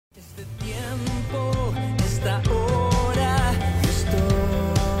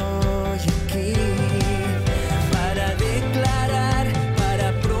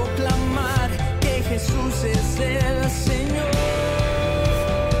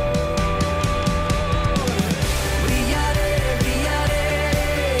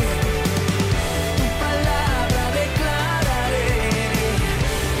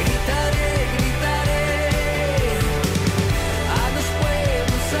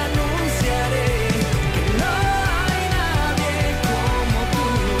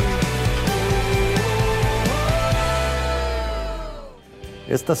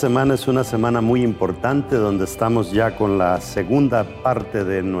Esta semana es una semana muy importante donde estamos ya con la segunda parte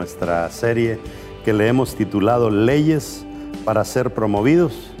de nuestra serie que le hemos titulado Leyes para ser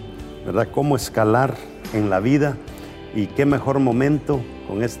promovidos, ¿verdad? Cómo escalar en la vida, y qué mejor momento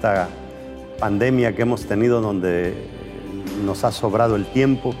con esta pandemia que hemos tenido donde nos ha sobrado el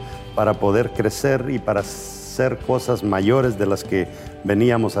tiempo para poder crecer y para hacer cosas mayores de las que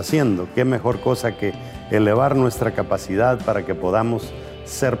veníamos haciendo. Qué mejor cosa que elevar nuestra capacidad para que podamos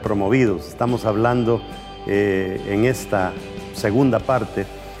ser promovidos. Estamos hablando en esta segunda parte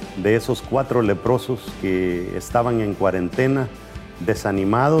de esos 4 leprosos que estaban en cuarentena,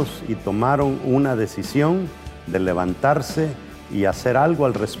 desanimados, y tomaron una decisión de levantarse y hacer algo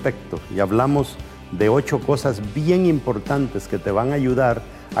al respecto. Y hablamos de 8 cosas bien importantes que te van a ayudar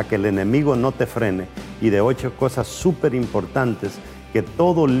a que el enemigo no te frene, y de 8 cosas súper importantes que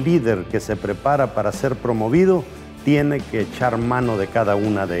todo líder que se prepara para ser promovido tiene que echar mano de cada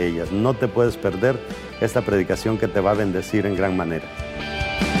una de ellas. No te puedes perder esta predicación que te va a bendecir en gran manera.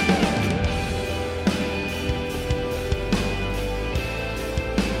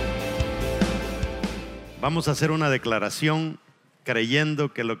 Vamos a hacer una declaración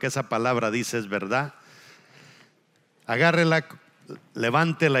creyendo que lo que esa palabra dice es verdad. Agárrela,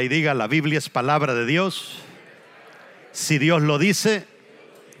 levántela y diga: la Biblia es palabra de Dios. Si Dios lo dice,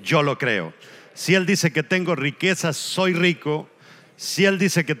 yo lo creo. Si Él dice que tengo riquezas, soy rico. Si Él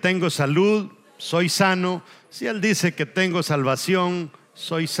dice que tengo salud, soy sano. Si Él dice que tengo salvación,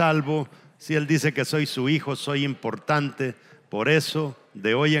 soy salvo. Si Él dice que soy su hijo, soy importante. Por eso,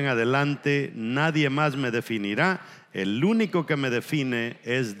 de hoy en adelante, nadie más me definirá. El único que me define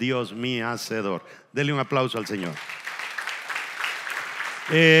es Dios, mi hacedor. Dele un aplauso al Señor.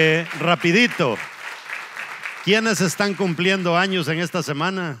 Rapidito, ¿quiénes están cumpliendo años en esta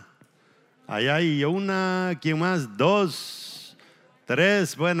semana? Allá hay una, ¿quién más? 2,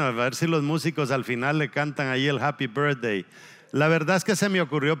 3, bueno, a ver si los músicos al final le cantan ahí el Happy Birthday. La verdad es que se me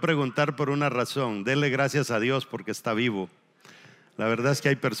ocurrió preguntar por una razón. Dele gracias a Dios porque está vivo. La verdad es que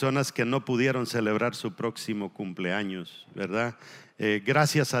hay personas que no pudieron celebrar su próximo cumpleaños, ¿verdad?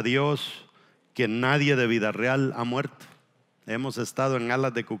 Gracias a Dios que nadie de vida real ha muerto. Hemos estado en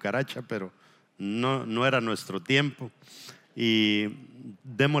alas de cucaracha, pero no era nuestro tiempo. Y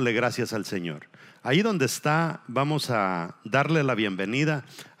démosle gracias al Señor. Ahí donde está, vamos a darle la bienvenida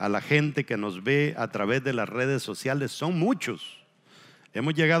a la gente que nos ve a través de las redes sociales. Son muchos.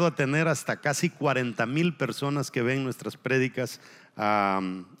 Hemos llegado a tener hasta casi 40,000 personas que ven nuestras prédicas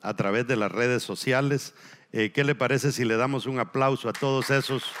a través de las redes sociales. ¿Qué le parece si le damos un aplauso a todos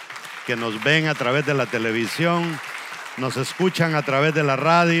esos que nos ven a través de la televisión, nos escuchan a través de la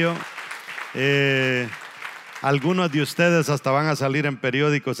radio? Algunos de ustedes hasta van a salir en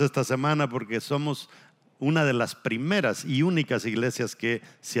periódicos esta semana porque somos una de las primeras y únicas iglesias que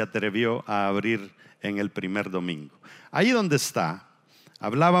se atrevió a abrir en el primer domingo. Ahí donde está,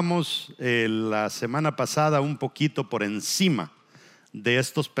 hablábamos la semana pasada un poquito por encima de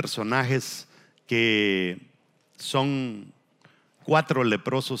estos personajes que son 4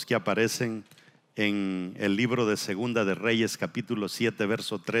 leprosos que aparecen en el libro de Segunda de Reyes, capítulo 7,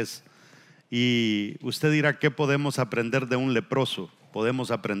 verso 3. Y usted dirá: ¿qué podemos aprender de un leproso?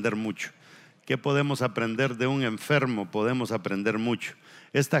 Podemos aprender mucho. ¿Qué podemos aprender de un enfermo? Podemos aprender mucho.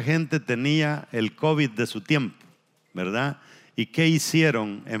 Esta gente tenía el COVID de su tiempo, ¿verdad? ¿Y qué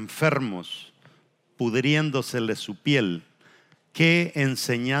hicieron? Enfermos, pudriéndosele su piel. ¿Qué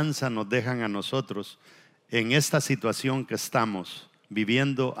enseñanza nos dejan a nosotros en esta situación que estamos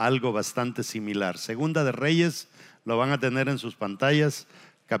viviendo? Algo bastante similar. Segunda de Reyes, lo van a tener en sus pantallas,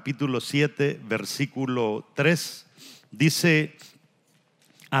 capítulo 7, versículo 3, dice: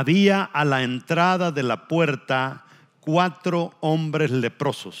 había a la entrada de la puerta 4 hombres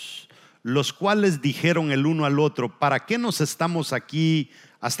leprosos, los cuales dijeron el uno al otro: ¿para qué nos estamos aquí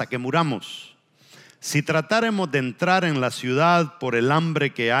hasta que muramos? Si tratáremos de entrar en la ciudad por el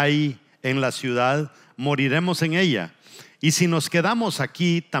hambre que hay en la ciudad, moriremos en ella. Y si nos quedamos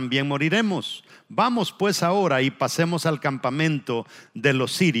aquí, también moriremos. Vamos pues ahora y pasemos al campamento de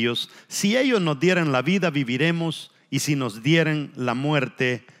los sirios. Si ellos nos dieran la vida, viviremos, y si nos dieren la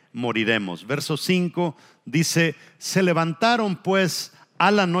muerte, moriremos. Verso 5 dice: se levantaron pues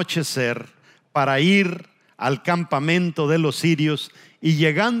al anochecer para ir al campamento de los sirios, y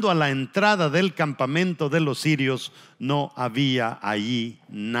llegando a la entrada del campamento de los sirios, no había allí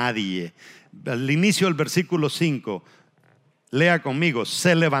nadie. Al inicio del versículo 5, lea conmigo: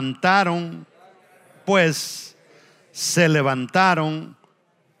 se levantaron pues,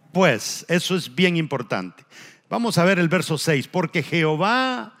 eso es bien importante. Vamos a ver el verso 6. Porque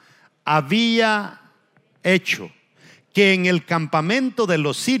Jehová había hecho que en el campamento de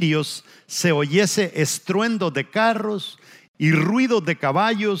los sirios se oyese estruendo de carros y ruido de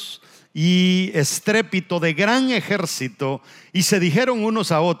caballos y estrépito de gran ejército, y se dijeron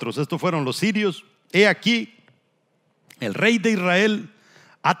unos a otros, estos fueron los sirios: he aquí, el rey de Israel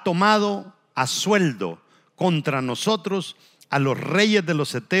ha tomado a sueldo contra nosotros a los reyes de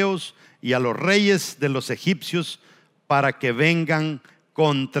los heteos y a los reyes de los egipcios para que vengan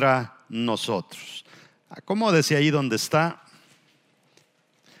contra nosotros. Acomódese ahí donde está.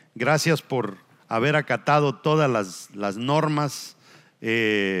 Gracias por haber acatado todas las normas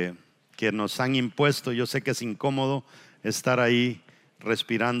que nos han impuesto. Yo sé que es incómodo estar ahí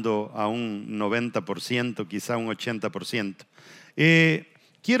respirando a un 90%, quizá un 80%.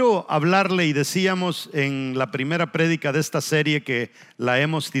 Quiero hablarle, y decíamos en la primera prédica de esta serie que la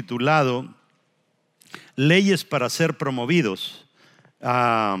hemos titulado Leyes para ser promovidos.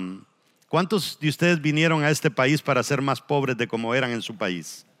 ¿Cuántos de ustedes vinieron a este país para ser más pobres de como eran en su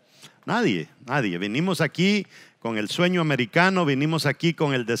país? Nadie. Venimos aquí con el sueño americano, venimos aquí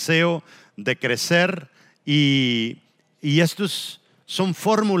con el deseo de crecer, y estos son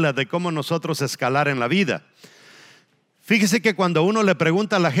fórmulas de cómo nosotros escalar en la vida. Fíjese que cuando uno le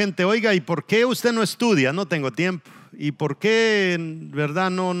pregunta a la gente: oiga, ¿y por qué usted no estudia? No tengo tiempo. ¿Y por qué, verdad,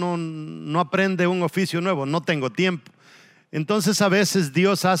 no aprende un oficio nuevo? No tengo tiempo. Entonces a veces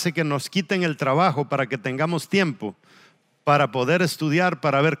Dios hace que nos quiten el trabajo para que tengamos tiempo para poder estudiar,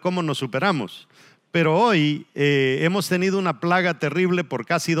 para ver cómo nos superamos. Pero hoy hemos tenido una plaga terrible por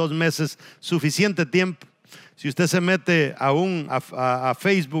casi 2 meses, suficiente tiempo. Si usted se mete a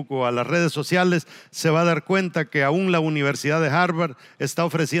Facebook o a las redes sociales, se va a dar cuenta que aún la Universidad de Harvard está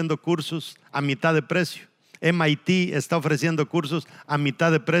ofreciendo cursos a mitad de precio. MIT está ofreciendo cursos a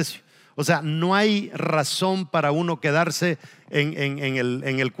mitad de precio. O sea, no hay razón para uno quedarse en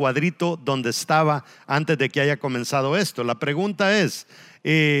el cuadrito donde estaba antes de que haya comenzado esto. La pregunta es: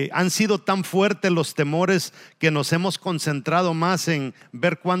 ¿han sido tan fuertes los temores que nos hemos concentrado más en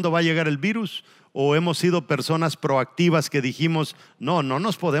ver cuándo va a llegar el virus? ¿O hemos sido personas proactivas que dijimos: no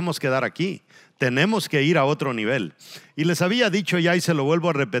nos podemos quedar aquí, tenemos que ir a otro nivel? Y les había dicho ya, y se lo vuelvo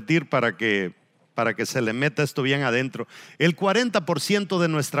a repetir para que se le meta esto bien adentro: el 40% de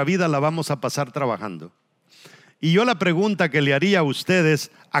nuestra vida la vamos a pasar trabajando. Y yo la pregunta que le haría a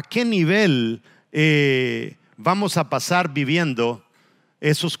ustedes: ¿a qué nivel vamos a pasar viviendo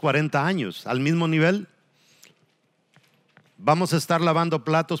esos 40 años? ¿Al mismo nivel? ¿Vamos a estar lavando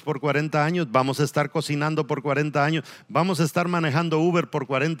platos por 40 años? ¿Vamos a estar cocinando por 40 años? ¿Vamos a estar manejando Uber por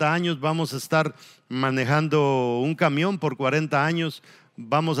 40 años? ¿Vamos a estar manejando un camión por 40 años?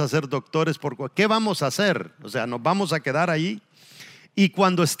 ¿Vamos a ser doctores qué vamos a hacer? O sea, ¿nos vamos a quedar ahí? Y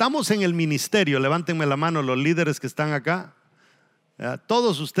cuando estamos en el ministerio, levántenme la mano los líderes que están acá.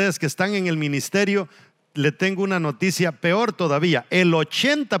 Todos ustedes que están en el ministerio, le tengo una noticia peor todavía: el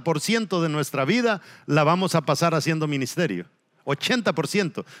 80% de nuestra vida la vamos a pasar haciendo ministerio.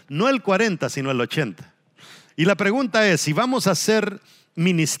 80%, no el 40%, sino el 80%. Y la pregunta es: si vamos a hacer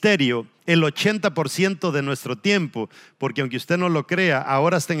ministerio el 80% de nuestro tiempo, porque aunque usted no lo crea,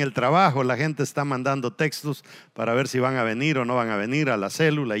 ahora está en el trabajo, la gente está mandando textos para ver si van a venir o no van a venir a la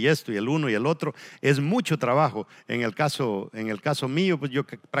célula, y esto y el uno y el otro, es mucho trabajo. En el caso mío, pues yo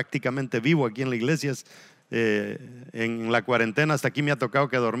prácticamente vivo aquí en la iglesia. En la cuarentena hasta aquí me ha tocado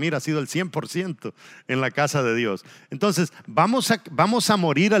que dormir ha sido el 100% en la casa de Dios. Entonces vamos a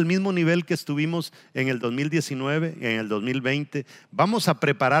morir al mismo nivel que estuvimos en el 2019, en el 2020. Vamos a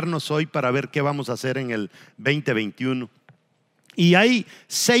prepararnos hoy para ver qué vamos a hacer en el 2021. Y hay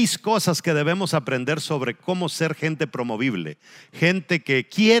 6 cosas que debemos aprender sobre cómo ser gente promovible, gente que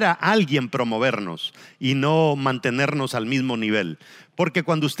quiera a alguien promovernos y no mantenernos al mismo nivel. Porque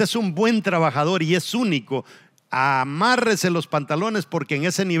cuando usted es un buen trabajador y es único, amárrese los pantalones, porque en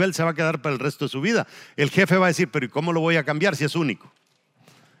ese nivel se va a quedar para el resto de su vida. El jefe va a decir: pero ¿y cómo lo voy a cambiar si es único?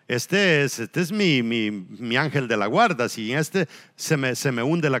 Este es mi ángel de la guarda, si se me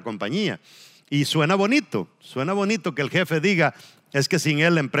hunde la compañía. Y suena bonito que el jefe diga: es que sin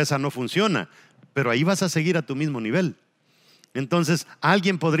él la empresa no funciona, pero ahí vas a seguir a tu mismo nivel. Entonces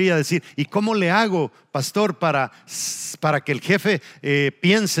alguien podría decir: ¿y cómo le hago, pastor, para que el jefe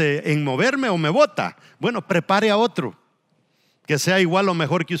piense en moverme o me bota? Bueno, prepare a otro que sea igual o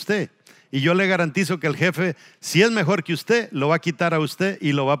mejor que usted. Y yo le garantizo que el jefe, si es mejor que usted, lo va a quitar a usted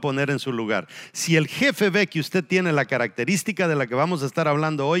y lo va a poner en su lugar. Si el jefe ve que usted tiene la característica de la que vamos a estar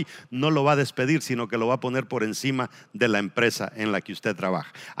hablando hoy, no lo va a despedir, sino que lo va a poner por encima de la empresa en la que usted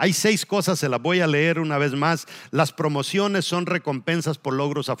trabaja. Hay 6 cosas, se las voy a leer una vez más. Las promociones son recompensas por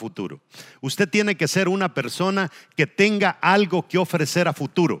logros a futuro. Usted tiene que ser una persona que tenga algo que ofrecer a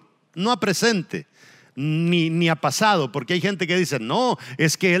futuro, no a presente. ni ha pasado, porque hay gente que dice, no,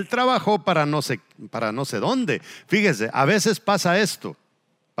 es que él trabajó para no sé dónde. Fíjese, a veces pasa esto.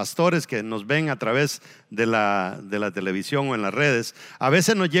 Pastores que nos ven a través de la televisión o en las redes, a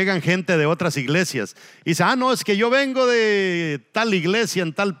veces nos llegan gente de otras iglesias y dice, no, es que yo vengo de tal iglesia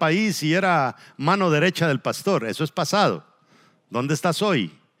en tal país y era mano derecha del pastor. Eso es pasado. ¿Dónde estás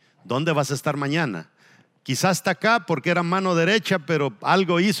hoy? ¿Dónde vas a estar mañana? Quizás está acá porque era mano derecha, pero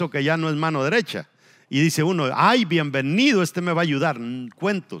algo hizo que ya no es mano derecha. Y dice uno, ay, bienvenido, este me va a ayudar.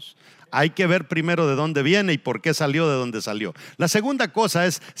 Cuentos. Hay que ver primero de dónde viene y por qué salió de donde salió. La segunda cosa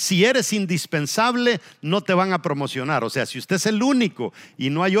es, si eres indispensable, no te van a promocionar. O sea, si usted es el único y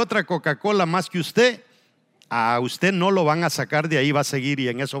no hay otra Coca-Cola más que usted, a usted no lo van a sacar de ahí, va a seguir y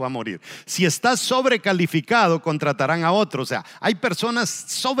en eso va a morir. Si estás sobrecalificado, contratarán a otro. O sea, hay personas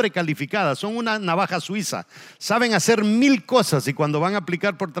sobrecalificadas, son una navaja suiza, saben hacer 1000 cosas y cuando van a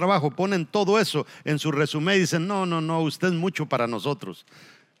aplicar por trabajo ponen todo eso en su resumen y dicen, no, usted es mucho para nosotros.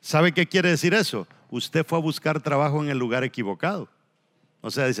 ¿Sabe qué quiere decir eso? Usted fue a buscar trabajo en el lugar equivocado.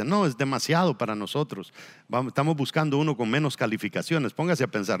 O sea, dice, no, es demasiado para nosotros. Estamos buscando uno con menos calificaciones. Póngase a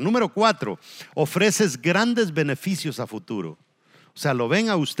pensar. Número 4, ofreces grandes beneficios a futuro. O sea, lo ven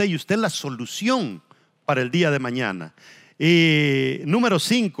a usted y usted es la solución para el día de mañana. Y número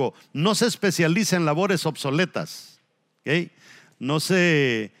 5, no se especializa en labores obsoletas. ¿Okay? No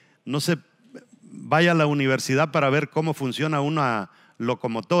se vaya a la universidad para ver cómo funciona una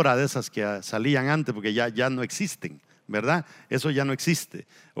locomotora de esas que salían antes, porque ya no existen, ¿verdad? Eso ya no existe.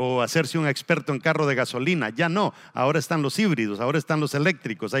 O hacerse un experto en carro de gasolina, ya no. Ahora están los híbridos, ahora están los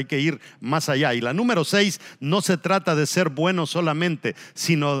eléctricos, hay que ir más allá. Y la número 6, no se trata de ser buenos solamente,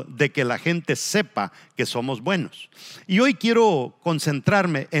 sino de que la gente sepa que somos buenos. Y hoy quiero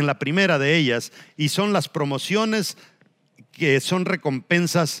concentrarme en la primera de ellas, y son las promociones, que son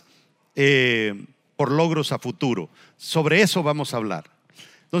recompensas por logros a futuro. Sobre eso vamos a hablar.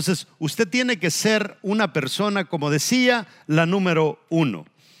 Entonces, usted tiene que ser una persona, como decía, la número 1.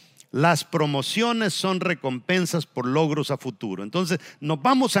 Las promociones son recompensas por logros a futuro. Entonces, nos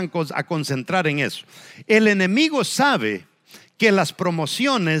vamos a concentrar en eso. El enemigo sabe que las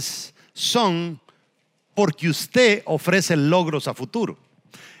promociones son porque usted ofrece logros a futuro.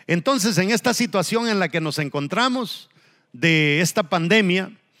 Entonces, en esta situación en la que nos encontramos de esta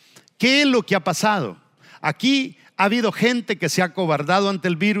pandemia, ¿qué es lo que ha pasado? Aquí ha habido gente que se ha acobardado ante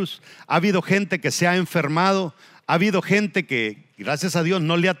el virus, ha habido gente que se ha enfermado, ha habido gente que, gracias a Dios,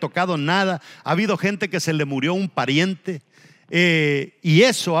 no le ha tocado nada, ha habido gente que se le murió un pariente, y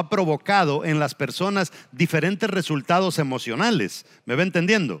eso ha provocado en las personas diferentes resultados emocionales. ¿Me va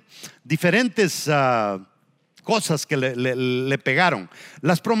entendiendo? Diferentes cosas que le pegaron.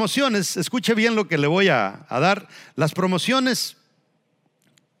 Las promociones, escuche bien lo que le voy a dar. Las promociones,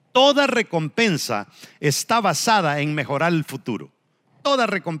 toda recompensa está basada en mejorar el futuro. Toda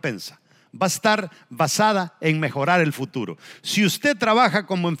recompensa va a estar basada en mejorar el futuro. Si usted trabaja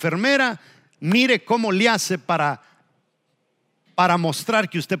como enfermera, mire cómo le hace para mostrar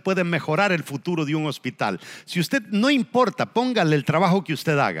que usted puede mejorar el futuro de un hospital. Si usted, no importa, póngale el trabajo que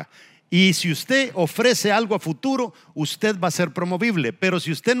usted haga. Y si usted ofrece algo a futuro, usted va a ser promovible. Pero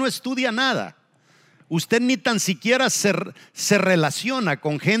si usted no estudia nada, usted ni tan siquiera se relaciona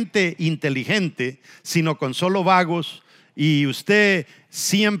con gente inteligente, sino con solo vagos, y usted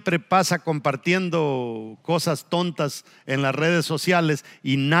siempre pasa compartiendo cosas tontas en las redes sociales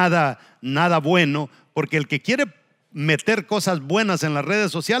y nada bueno, porque el que quiere meter cosas buenas en las redes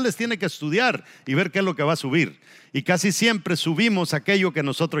sociales tiene que estudiar y ver qué es lo que va a subir. Y casi siempre subimos aquello que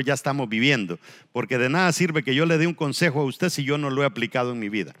nosotros ya estamos viviendo, porque de nada sirve que yo le dé un consejo a usted si yo no lo he aplicado en mi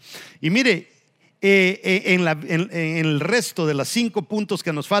vida. Y mire, en el resto de los 5 puntos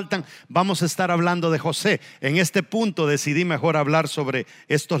que nos faltan, vamos a estar hablando de José. En este punto decidí mejor hablar sobre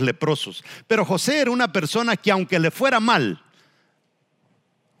estos leprosos. Pero José era una persona que, aunque le fuera mal,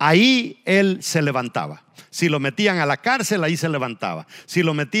 ahí él se levantaba. Si lo metían a la cárcel, ahí se levantaba. Si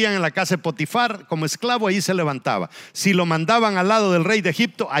lo metían en la casa de Potifar como esclavo, ahí se levantaba. Si lo mandaban al lado del rey de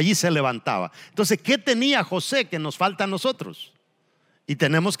Egipto, allí se levantaba. Entonces, ¿qué tenía José que nos falta a nosotros? Y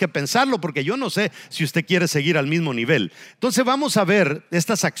tenemos que pensarlo, porque yo no sé si usted quiere seguir al mismo nivel. Entonces vamos a ver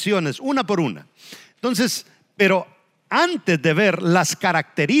estas acciones una por una. Entonces, pero antes de ver las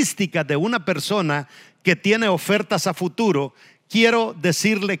características de una persona que tiene ofertas a futuro, quiero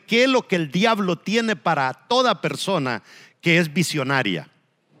decirle qué es lo que el diablo tiene para toda persona que es visionaria.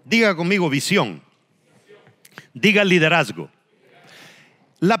 Diga conmigo visión. Diga liderazgo.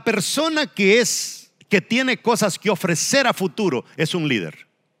 La persona que tiene cosas que ofrecer a futuro es un líder.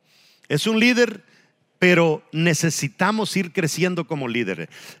 Es un líder pero necesitamos ir creciendo como líderes.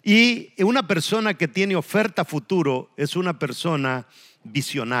 Y una persona que tiene oferta futuro es una persona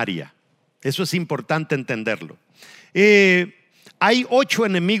visionaria. Eso es importante entenderlo. Hay 8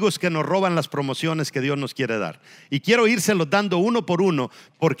 enemigos que nos roban las promociones que Dios nos quiere dar. Y quiero írselos dando uno por uno,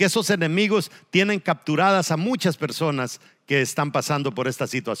 porque esos enemigos tienen capturadas a muchas personas que están pasando por esta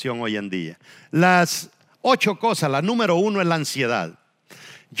situación hoy en día. Las 8 cosas, la número 1 es la ansiedad.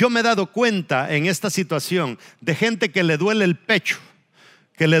 Yo me he dado cuenta en esta situación de gente que le duele el pecho,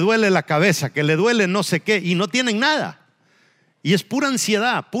 que le duele la cabeza, que le duele no sé qué, y no tienen nada. Y es pura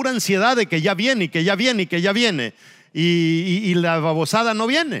ansiedad de que ya viene, y que ya viene, y que ya viene. Y la babosada no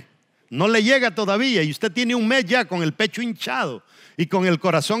viene, no le llega todavía, y usted tiene un mes ya con el pecho hinchado y con el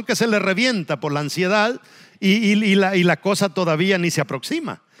corazón que se le revienta por la ansiedad, y la cosa todavía ni se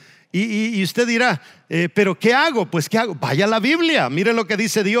aproxima. Y usted dirá, ¿pero qué hago? Pues ¿qué hago? Vaya a la Biblia, mire lo que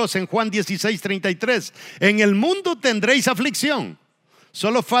dice Dios en Juan 16:33. En el mundo tendréis aflicción.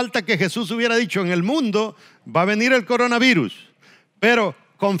 Solo falta que Jesús hubiera dicho, en el mundo va a venir el coronavirus, pero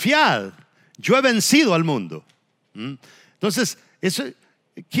confiad, yo he vencido al mundo. Entonces,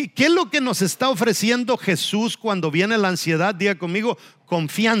 ¿qué es lo que nos está ofreciendo Jesús cuando viene la ansiedad? Diga conmigo,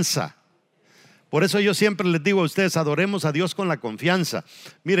 confianza. Por eso yo siempre les digo a ustedes, adoremos a Dios con la confianza.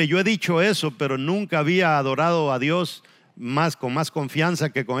 Mire, yo he dicho eso, pero nunca había adorado a Dios con más confianza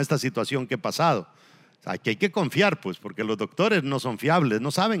que con esta situación que he pasado. Aquí hay que confiar, pues, porque los doctores no son fiables,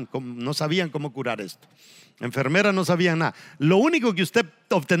 no sabían cómo curar esto. Enfermeras no sabían nada. Lo único que usted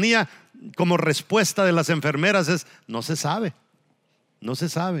obtenía como respuesta de las enfermeras es: no se sabe, no se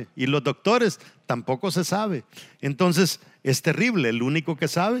sabe. Y los doctores tampoco se sabe. Entonces es terrible, el único que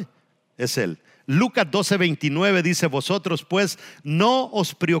sabe es Él. Lucas 12:29 dice: vosotros pues no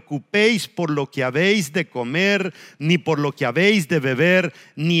os preocupéis por lo que habéis de comer, ni por lo que habéis de beber,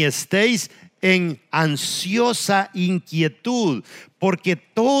 ni estéis en ansiosa inquietud, porque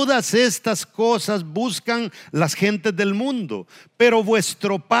todas estas cosas buscan las gentes del mundo. Pero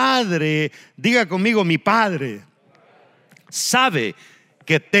vuestro Padre, diga conmigo, mi Padre, sabe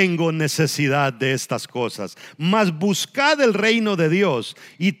que tengo necesidad de estas cosas. Mas buscad el reino de Dios,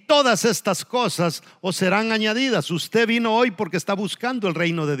 y todas estas cosas os serán añadidas. Usted vino hoy porque está buscando el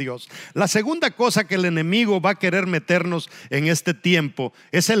reino de Dios. La segunda cosa que el enemigo va a querer meternos en este tiempo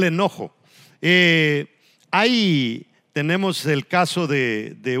es el enojo. Ahí tenemos el caso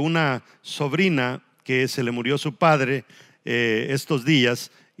de una sobrina que se le murió su padre estos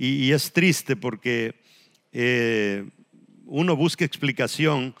días, y es triste porque uno busca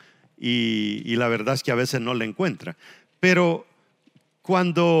explicación y la verdad es que a veces no la encuentra. Pero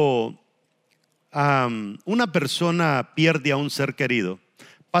cuando una persona pierde a un ser querido,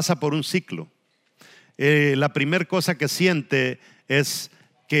 pasa por un ciclo. La primera cosa que siente es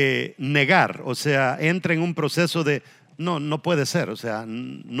que negar, o sea, entra en un proceso de no puede ser, o sea,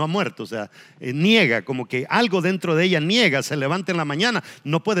 no ha muerto, o sea, niega, como que algo dentro de ella niega, se levanta en la mañana,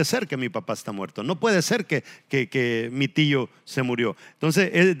 no puede ser que mi papá está muerto, no puede ser que mi tío se murió.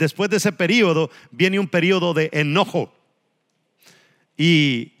 Entonces, después de ese periodo viene un periodo de enojo,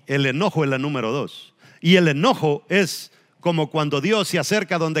 y el enojo es la número 2, y el enojo es como cuando Dios se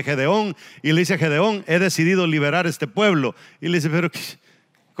acerca donde Gedeón y le dice: Gedeón, he decidido liberar este pueblo, y le dice: pero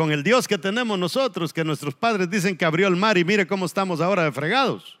con el Dios que tenemos nosotros, que nuestros padres dicen que abrió el mar, y mire cómo estamos ahora de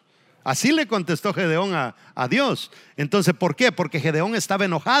fregados. Así le contestó Gedeón a Dios. Entonces, ¿por qué? Porque Gedeón estaba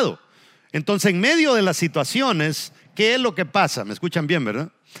enojado. Entonces, en medio de las situaciones, ¿qué es lo que pasa? ¿Me escuchan bien,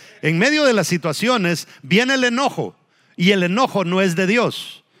 verdad? En medio de las situaciones viene el enojo, y el enojo no es de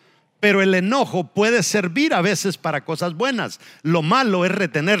Dios, pero el enojo puede servir a veces para cosas buenas. Lo malo es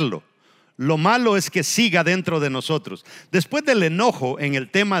retenerlo. Lo malo es que siga dentro de nosotros. Después del enojo en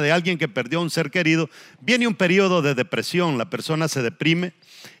el tema de alguien que perdió a un ser querido, viene un periodo de depresión. La persona se deprime,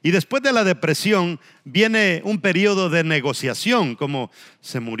 y después de la depresión viene un periodo de negociación, como: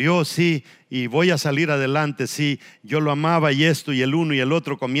 se murió, sí, y voy a salir adelante, sí, yo lo amaba, y esto y el uno y el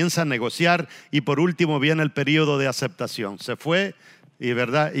otro. Comienza a negociar, y por último viene el periodo de aceptación. Se fue, y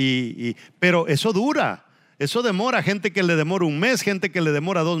verdad, pero eso dura. Eso demora, gente que le demora un mes, gente que le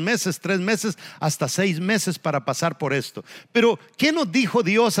demora 2 meses, 3 meses, hasta 6 meses para pasar por esto. Pero ¿qué nos dijo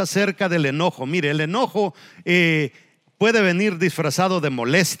Dios acerca del enojo? Mire, el enojo puede venir disfrazado de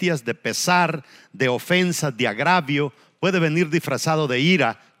molestias, de pesar, de ofensas, de agravio. Puede venir disfrazado de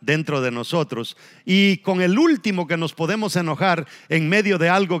ira dentro de nosotros. Y con el último que nos podemos enojar en medio de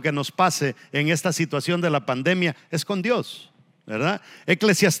algo que nos pase en esta situación de la pandemia es con Dios. ¿verdad?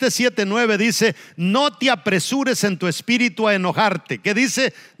 Eclesiastés 7:9 dice: no te apresures en tu espíritu a enojarte. ¿Qué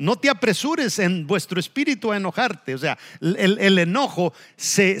dice? No te apresures en vuestro espíritu a enojarte. O sea, el enojo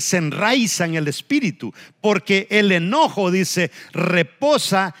se enraiza en el espíritu, porque el enojo, dice,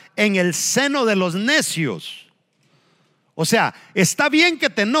 reposa en el seno de los necios. O sea, está bien que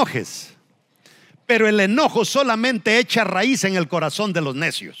te enojes, pero el enojo solamente echa raíz en el corazón de los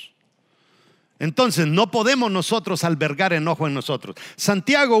necios. Entonces no podemos nosotros albergar enojo en nosotros.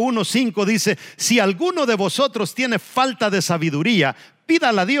 Santiago 1:5 dice: si alguno de vosotros tiene falta de sabiduría,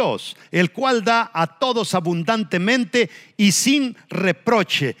 pídala a Dios, el cual da a todos abundantemente y sin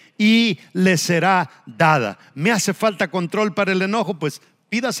reproche, y le será dada. ¿Me hace falta control para el enojo? Pues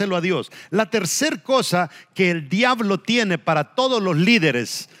pídaselo a Dios. La tercera cosa que el diablo tiene para todos los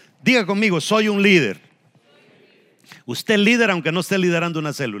líderes, diga conmigo: soy un líder. Usted es líder aunque no esté liderando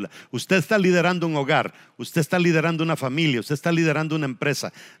una célula. Usted está liderando un hogar. Usted está liderando una familia. Usted está liderando una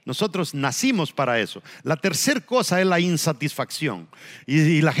empresa. Nosotros nacimos para eso. La tercera cosa es la insatisfacción.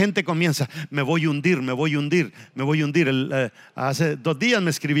 Y la gente comienza: me voy a hundir, me voy a hundir, me voy a hundir. Hace 2 días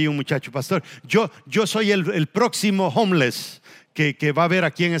me escribí un muchacho: pastor, yo soy el próximo homeless que va a haber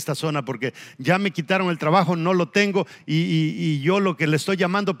aquí en esta zona, porque ya me quitaron el trabajo, no lo tengo, y yo lo que le estoy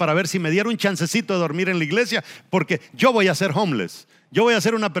llamando para ver si me diera un chancecito de dormir en la iglesia, porque yo voy a ser homeless, yo voy a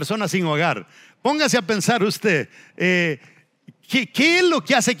ser una persona sin hogar. Póngase a pensar usted, ¿qué es lo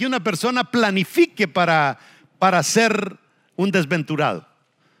que hace que una persona planifique para ser un desventurado?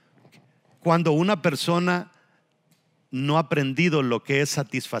 Cuando una persona no ha aprendido lo que es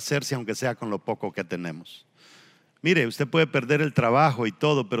satisfacerse, aunque sea con lo poco que tenemos. Mire, usted puede perder el trabajo y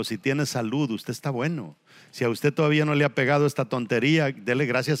todo, pero si tiene salud, usted está bueno. Si a usted todavía no le ha pegado esta tontería, dele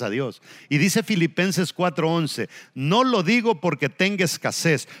gracias a Dios. Y dice Filipenses 4:11: no lo digo porque tenga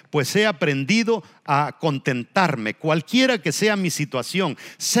escasez, pues he aprendido a contentarme, cualquiera que sea mi situación.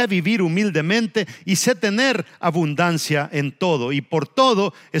 Sé vivir humildemente y sé tener abundancia en todo. Y por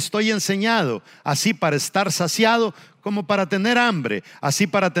todo estoy enseñado, así para estar saciado como para tener hambre, así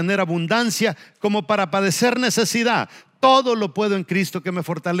para tener abundancia como para padecer necesidad. Todo lo puedo en Cristo que me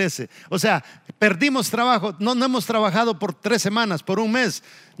fortalece. O sea, perdimos trabajo, no hemos trabajado por 3 semanas, por 1 mes.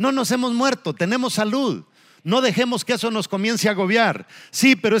 No nos hemos muerto, tenemos salud. No dejemos que eso nos comience a agobiar.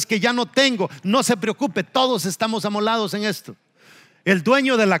 Sí, pero es que ya no tengo. No se preocupe, todos estamos amolados en esto. El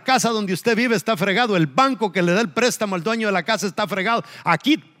dueño de la casa donde usted vive está fregado. El banco que le da el préstamo al dueño de la casa está fregado.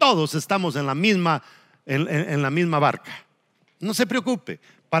 Aquí todos estamos en la misma barca. No se preocupe.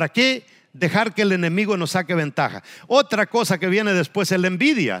 ¿Para qué dejar que el enemigo nos saque ventaja? Otra cosa que viene después es la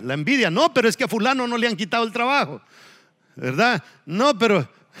envidia. La envidia: no, pero es que a fulano no le han quitado el trabajo, ¿verdad? No, pero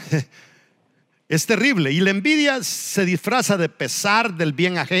es terrible. Y la envidia se disfraza de pesar del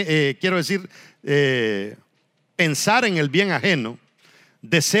bien ajeno, pensar en el bien ajeno,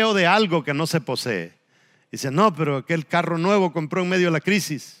 deseo de algo que no se posee. Dice: no, pero aquel carro nuevo compró en medio de la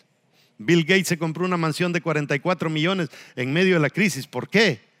crisis. Bill Gates se compró una mansión de 44 millones en medio de la crisis. ¿Por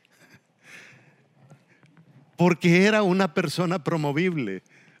qué? Porque era una persona promovible.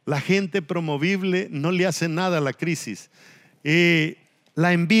 La gente promovible no le hace nada a la crisis.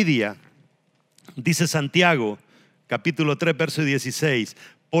 La envidia, dice Santiago capítulo 3 verso 16: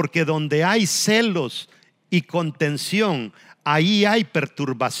 porque donde hay celos y contención, ahí hay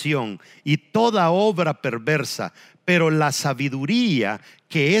perturbación y toda obra perversa. Pero la sabiduría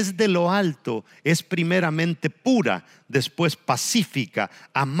que es de lo alto es primeramente pura, después pacífica,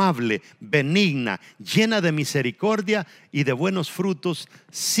 amable, benigna, llena de misericordia y de buenos frutos,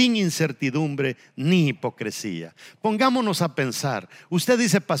 sin incertidumbre ni hipocresía. Pongámonos a pensar. Usted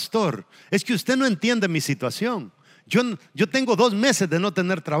dice: pastor, es que usted no entiende mi situación. Yo tengo 2 meses de no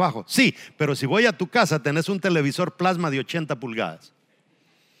tener trabajo. Sí, pero si voy a tu casa tenés un televisor plasma de 80 pulgadas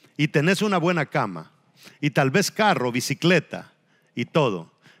y tenés una buena cama y tal vez carro, bicicleta y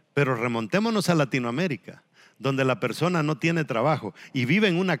todo. Pero remontémonos a Latinoamérica, donde la persona no tiene trabajo y vive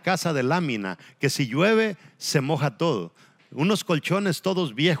en una casa de lámina que si llueve se moja todo. Unos colchones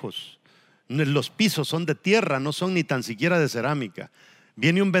todos viejos. Los pisos son de tierra, no son ni tan siquiera de cerámica.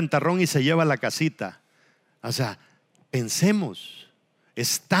 Viene un ventarrón y se lleva la casita. O sea, pensemos,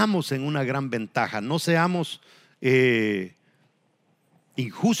 estamos en una gran ventaja. No seamos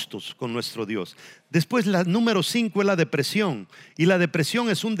injustos con nuestro Dios. Después, la número 5 es la depresión. Y la depresión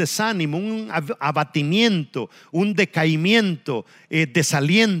es un desánimo, un abatimiento, un decaimiento,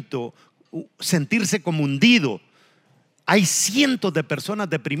 desaliento, sentirse como hundido. Hay cientos de personas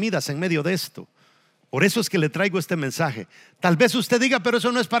deprimidas en medio de esto. Por eso es que le traigo este mensaje. Tal vez usted diga, pero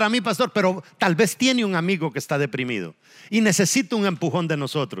eso no es para mí, pastor. Pero tal vez tiene un amigo que está deprimido y necesita un empujón de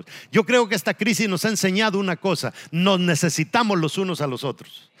nosotros. Yo creo que esta crisis nos ha enseñado una cosa: nos necesitamos los unos a los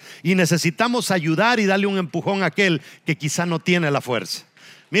otros. Y necesitamos ayudar y darle un empujón a aquel que quizá no tiene la fuerza.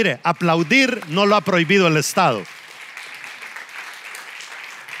 Mire, aplaudir no lo ha prohibido el Estado.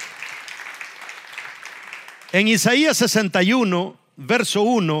 En Isaías 61, verso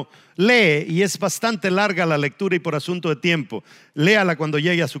 1, lee, y es bastante larga la lectura y por asunto de tiempo, léala cuando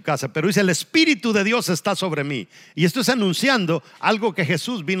llegue a su casa, pero dice: el Espíritu de Dios está sobre mí. Y esto es anunciando algo que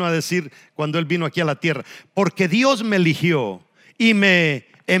Jesús vino a decir cuando Él vino aquí a la tierra. Porque Dios me eligió y me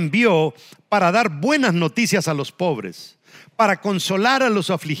envió para dar buenas noticias a los pobres, para consolar a los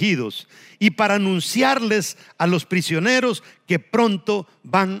afligidos y para anunciarles a los prisioneros que pronto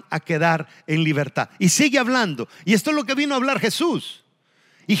van a quedar en libertad. Y sigue hablando, y esto es lo que vino a hablar Jesús.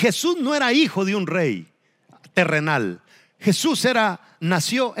 Y Jesús no era hijo de un rey terrenal. Jesús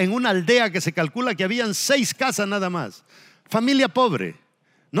nació en una aldea que se calcula que habían 6 casas nada más. Familia pobre.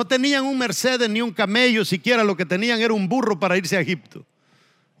 No tenían un Mercedes ni un camello, siquiera lo que tenían era un burro para irse a Egipto.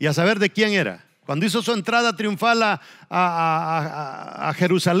 Y a saber de quién era. Cuando hizo su entrada triunfal a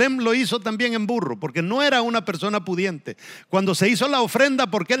Jerusalén, lo hizo también en burro, porque no era una persona pudiente. Cuando se hizo la ofrenda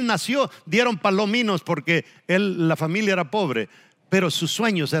porque él nació, dieron palominos porque la familia era pobre. Pero sus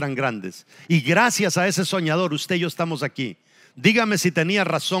sueños eran grandes. Y gracias a ese soñador, usted y yo estamos aquí. Dígame si tenía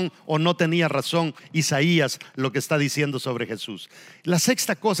razón o no tenía razón Isaías lo que está diciendo sobre Jesús. La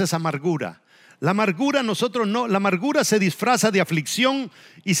sexta cosa es amargura. La amargura, la amargura se disfraza de aflicción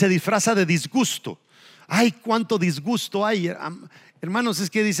y se disfraza de disgusto. Ay, cuánto disgusto hay, hermanos. Es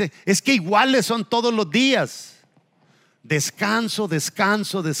que dice, es que iguales son todos los días. Descanso,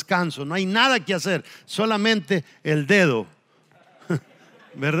 descanso, descanso. No hay nada que hacer, solamente el dedo,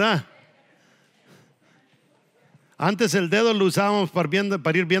 ¿verdad? Antes el dedo lo usábamos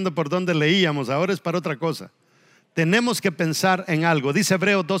para ir viendo por dónde leíamos, ahora es para otra cosa. Tenemos que pensar en algo. Dice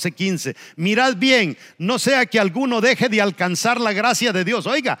Hebreos 12:15: mirad bien, no sea que alguno deje de alcanzar la gracia de Dios.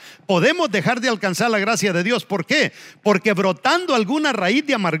 Oiga, podemos dejar de alcanzar la gracia de Dios. ¿Por qué? Porque brotando alguna raíz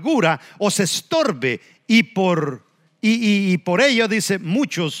de amargura os estorbe, y por ello, dice,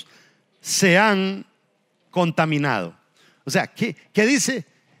 muchos se han contaminado. O sea, ¿qué dice?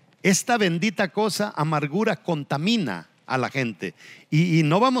 Esta bendita cosa, amargura, contamina a la gente. Y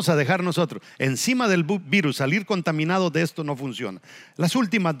no vamos a dejar nosotros encima del virus salir contaminados de esto. No funciona. Las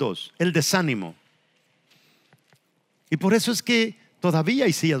últimas dos, el desánimo. Y por eso es que todavía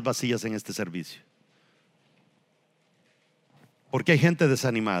hay sillas vacías en este servicio, porque hay gente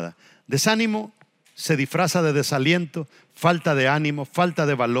desanimada. Desánimo se disfraza de desaliento, falta de ánimo, falta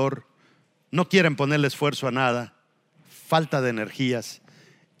de valor. No quieren ponerle esfuerzo a nada, falta de energías.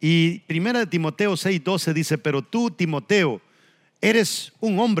 Y 1 Timoteo 6:12 dice: pero tú, Timoteo, eres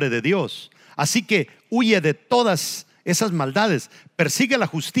un hombre de Dios, así que huye de todas esas maldades, persigue la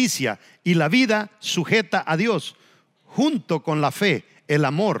justicia y la vida sujeta a Dios, junto con la fe, el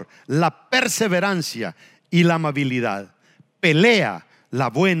amor, la perseverancia y la amabilidad. Pelea la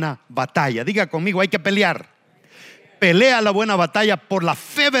buena batalla. Diga conmigo, hay que pelear. Pelea la buena batalla por la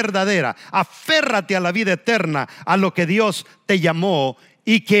fe verdadera. Aférrate a la vida eterna, a lo que Dios te llamó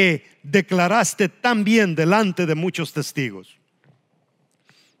y que declaraste tan bien delante de muchos testigos.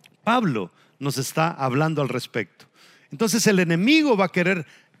 Pablo nos está hablando al respecto. Entonces el enemigo va a querer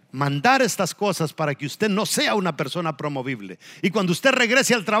mandar estas cosas para que usted no sea una persona promovible. Y cuando usted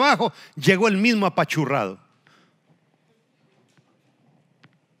regrese al trabajo, llegó el mismo apachurrado.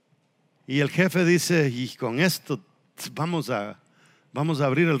 Y el jefe dice: y con esto vamos a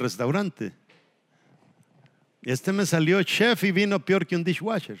abrir el restaurante. Este me salió chef y vino peor que un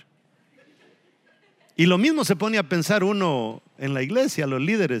dishwasher. Y lo mismo se pone a pensar uno en la iglesia. Los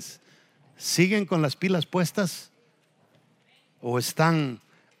líderes, ¿siguen con las pilas puestas o están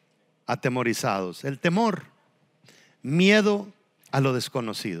atemorizados? El temor, miedo a lo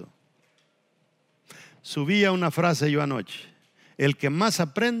desconocido. Subía una frase yo anoche: el que más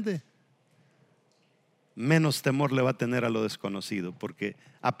aprende, menos temor le va a tener a lo desconocido, porque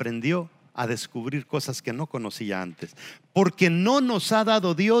aprendió a descubrir cosas que no conocía antes. Porque no nos ha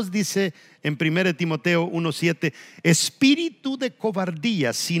dado Dios, dice en 1 Timoteo 1:7, espíritu de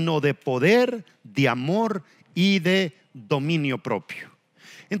cobardía, sino de poder, de amor y de dominio propio.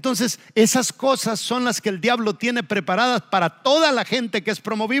 Entonces esas cosas son las que el diablo tiene preparadas para toda la gente que es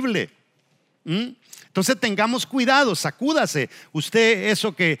promovible. Entonces tengamos cuidado, sacúdase usted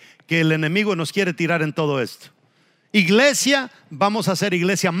eso que el enemigo nos quiere tirar en todo esto. Iglesia, vamos a hacer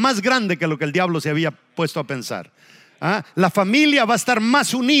iglesia más grande que lo que el diablo se había puesto a pensar. La familia va a estar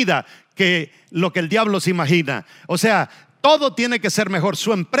más unida que lo que el diablo se imagina. O sea, todo tiene que ser mejor.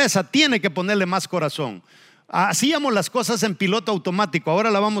 Su empresa tiene que ponerle más corazón. Hacíamos las cosas en piloto automático,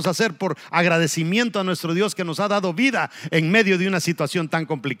 ahora la vamos a hacer por agradecimiento a nuestro Dios que nos ha dado vida en medio de una situación tan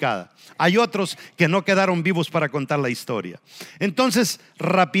complicada. Hay otros que no quedaron vivos para contar la historia. Entonces,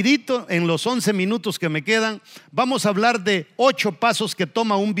 rapidito, en los 11 minutos que me quedan, vamos a hablar de 8 pasos que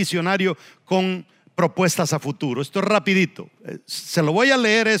toma un visionario con propuestas a futuro. Esto es rapidito, se lo voy a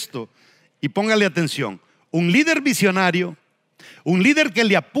leer esto y póngale atención. Un líder visionario, un líder que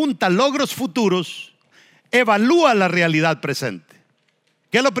le apunta a logros futuros, evalúa la realidad presente.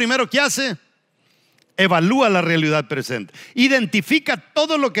 ¿Qué es lo primero que hace? Evalúa la realidad presente. Identifica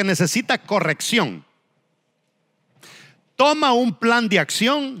todo lo que necesita corrección. Toma un plan de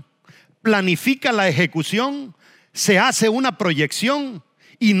acción, planifica la ejecución, se hace una proyección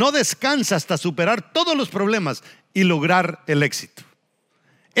y no descansa hasta superar todos los problemas y lograr el éxito.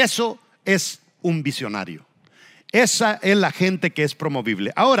 Eso es un visionario. Esa es la gente que es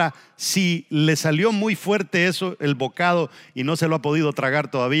promovible. Ahora, si le salió muy fuerte eso, el bocado, y no se lo ha podido tragar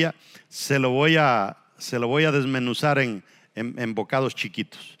todavía, se lo voy a desmenuzar en bocados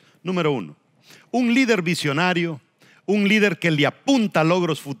chiquitos. Número 1, un líder visionario, un líder que le apunta a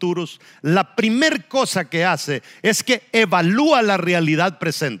logros futuros, la primer cosa que hace es que evalúa la realidad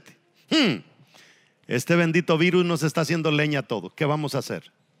presente. Este bendito virus nos está haciendo leña a todo. ¿Qué vamos a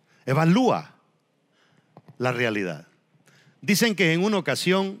hacer? Evalúa la realidad. Dicen que en una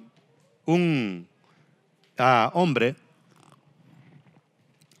ocasión un hombre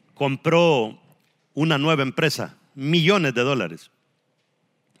compró una nueva empresa, millones de dólares,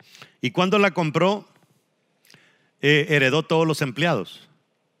 y cuando la compró heredó todos los empleados.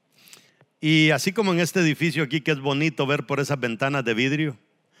 Y así como en este edificio aquí, que es bonito ver por esas ventanas de vidrio,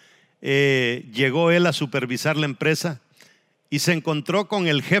 llegó él a supervisar la empresa y se encontró con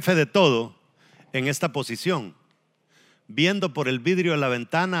el jefe de todo en esta posición, viendo por el vidrio de la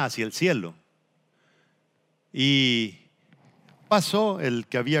ventana hacia el cielo. Y pasó el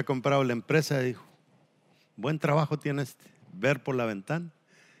que había comprado la empresa y dijo: buen trabajo tiene ver por la ventana.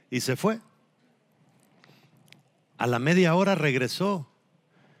 Y se fue. A la media hora regresó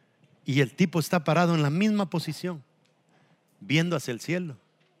y el tipo está parado en la misma posición, viendo hacia el cielo.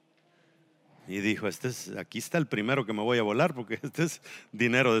 Y dijo: aquí está el primero que me voy a volar, porque este es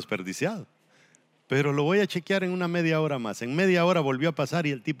dinero desperdiciado. Pero lo voy a chequear en una media hora más. En media hora volvió a pasar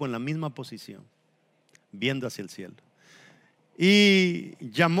y el tipo en la misma posición, viendo hacia el cielo. Y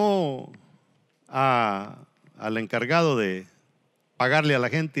llamó al encargado de pagarle a la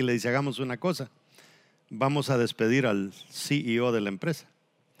gente y le dice: hagamos una cosa, vamos a despedir al CEO de la empresa.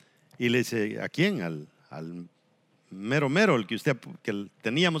 Y le dice: ¿a quién? Al mero, el que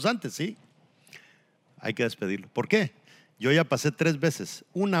teníamos antes. Sí, hay que despedirlo. ¿Por qué? Yo ya pasé 3 veces,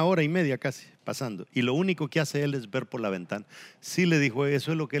 1 hora y media casi pasando, y lo único que hace él es ver por la ventana. Sí, le dijo,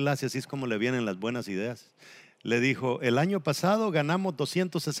 eso es lo que él hace, así es como le vienen las buenas ideas. Le dijo: el año pasado ganamos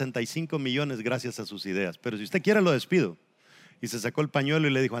 265 millones gracias a sus ideas, pero si usted quiere lo despido. Y se sacó el pañuelo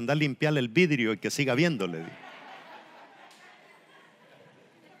y le dijo: anda a limpiarle el vidrio y que siga viéndole.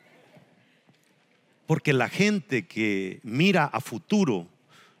 Porque la gente que mira a futuro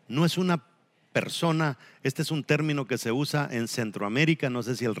no es una persona. Este es un término que se usa en Centroamérica, no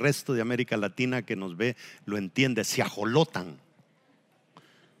sé si el resto de América Latina que nos ve lo entiende. Se ajolotan,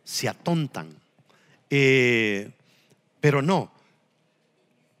 se atontan, pero no.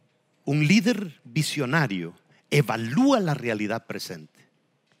 Un líder visionario evalúa la realidad presente.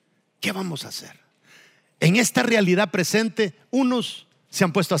 ¿Qué vamos a hacer? En esta realidad presente, unos se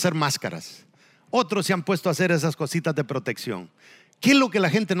han puesto a hacer máscaras, otros se han puesto a hacer esas cositas de protección. ¿Qué es lo que la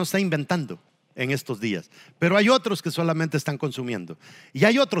gente no está inventando en estos días? Pero hay otros que solamente están consumiendo. Y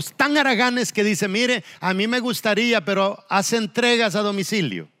hay otros tan haraganes que dicen: mire, a mí me gustaría, pero hace entregas a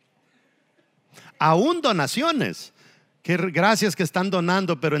domicilio. Aún donaciones. Que gracias que están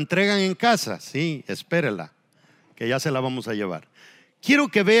donando, pero entregan en casa. Sí, espérela, que ya se la vamos a llevar. Quiero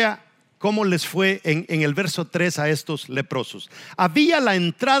que vea cómo les fue en el verso 3 a estos leprosos. Había a la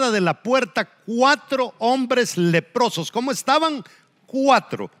entrada de la puerta 4 hombres leprosos. ¿Cómo estaban?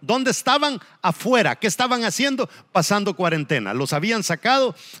 4. ¿Dónde estaban? Afuera. ¿Qué estaban haciendo? Pasando cuarentena. Los habían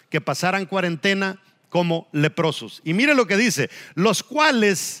sacado que pasaran cuarentena como leprosos. Y mire lo que dice: los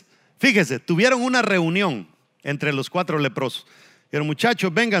cuales, fíjese, tuvieron una reunión entre los 4 leprosos. Pero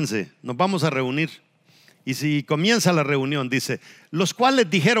muchachos, vénganse, nos vamos a reunir. Y si comienza la reunión, dice: los cuales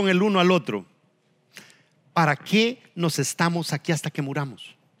dijeron el uno al otro: ¿para qué nos estamos aquí hasta que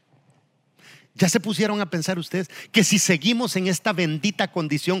muramos? ¿Ya se pusieron a pensar ustedes que si seguimos en esta bendita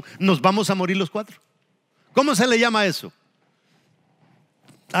condición nos vamos a morir los 4? ¿Cómo se le llama eso?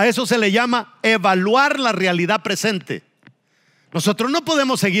 A eso se le llama evaluar la realidad presente. Nosotros no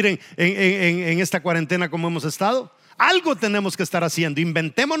podemos seguir en esta cuarentena como hemos estado. Algo tenemos que estar haciendo.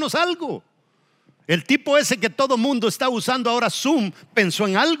 Inventémonos algo. El tipo ese que todo mundo está usando ahora, Zoom, pensó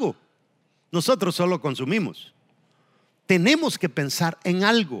en algo. Nosotros solo consumimos. Tenemos que pensar en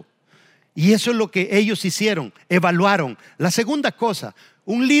algo. Y eso es lo que ellos hicieron, evaluaron. La segunda cosa,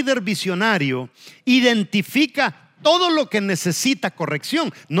 un líder visionario identifica todo lo que necesita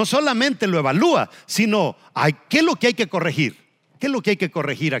corrección. No solamente lo evalúa, sino ¿qué es lo que hay que corregir? ¿Qué es lo que hay que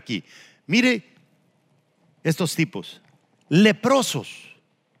corregir aquí? Mire estos tipos, leprosos.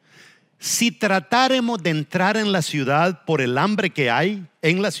 Si tratáramos de entrar en la ciudad por el hambre que hay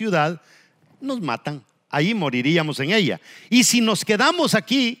en la ciudad, nos matan, ahí moriríamos en ella. Y si nos quedamos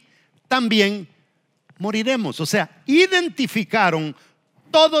aquí, también moriremos. O sea, identificaron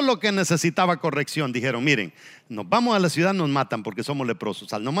todo lo que necesitaba corrección. Dijeron, miren, nos vamos a la ciudad, nos matan porque somos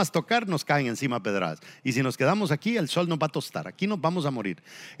leprosos. Al nomás tocar nos caen encima pedradas. Y si nos quedamos aquí, el sol nos va a tostar. Aquí nos vamos a morir.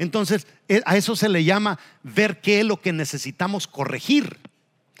 Entonces, a eso se le llama ver qué es lo que necesitamos corregir.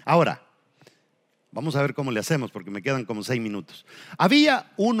 Ahora, vamos a ver cómo le hacemos porque me quedan como 6 minutos.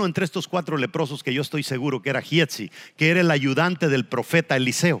 Había uno entre estos 4 leprosos que yo estoy seguro que era Gietzi, que era el ayudante del profeta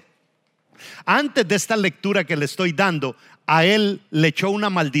Eliseo. Antes de esta lectura que le estoy dando, a él le echó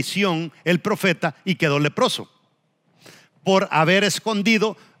una maldición el profeta y quedó leproso por haber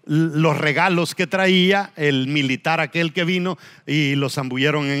escondido los regalos que traía el militar aquel que vino y los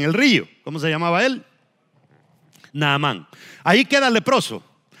zambulleron en el río. ¿Cómo se llamaba él? Naamán. Ahí queda leproso.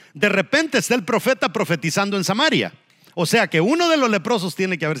 De repente está el profeta profetizando en Samaria. O sea que uno de los leprosos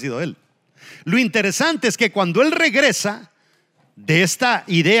tiene que haber sido él. Lo interesante es que cuando él regresa de esta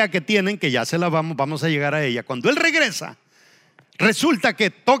idea que tienen, que ya se la vamos a llegar a ella, cuando él regresa, resulta que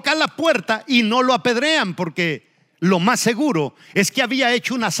toca la puerta y no lo apedrean, porque lo más seguro es que había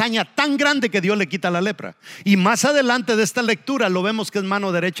hecho una hazaña tan grande que Dios le quita la lepra. Y más adelante de esta lectura lo vemos que es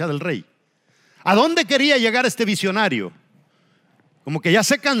mano derecha del rey. ¿A dónde quería llegar este visionario? Como que ya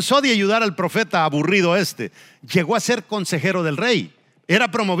se cansó de ayudar al profeta aburrido este. Llegó a ser consejero del rey. ¿Era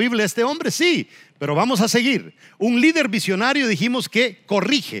promovible este hombre? Sí, pero vamos a seguir. Un líder visionario dijimos que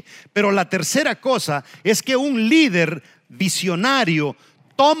corrige. Pero la tercera cosa es que un líder visionario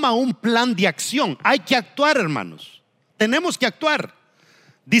toma un plan de acción. Hay que actuar, hermanos. Tenemos que actuar.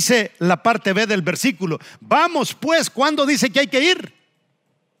 Dice la parte B del versículo. Vamos pues, ¿cuándo dice que hay que ir?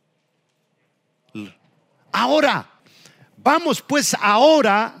 Ahora. Vamos pues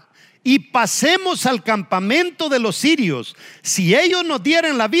ahora y pasemos al campamento de los sirios. Si ellos nos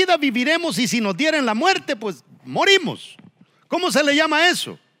dieren la vida, viviremos, y si nos dieren la muerte, pues morimos. ¿Cómo se le llama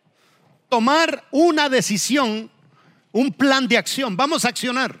eso? Tomar una decisión, un plan de acción. Vamos a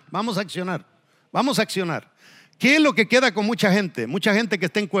accionar, vamos a accionar, vamos a accionar. ¿Qué es lo que queda con mucha gente? Mucha gente que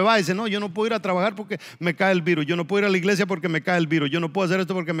está en Cueva y dice, no, yo no puedo ir a trabajar porque me cae el virus. Yo no puedo ir a la iglesia porque me cae el virus. Yo no puedo hacer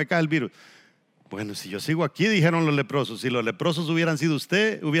esto porque me cae el virus. Bueno, si yo sigo aquí, dijeron los leprosos. Si los leprosos hubieran sido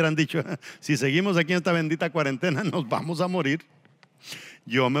usted, hubieran dicho, si seguimos aquí en esta bendita cuarentena, nos vamos a morir.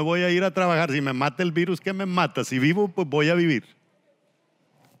 Yo me voy a ir a trabajar. Si me mata el virus, ¿qué me mata? Si vivo, pues voy a vivir.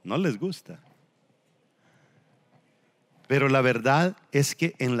 No les gusta. Pero la verdad es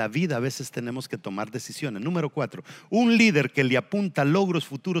que en la vida a veces tenemos que tomar decisiones. Número 4, un líder que le apunta logros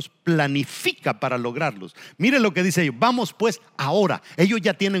futuros planifica para lograrlos. Mire lo que dice ellos. Vamos pues ahora. Ellos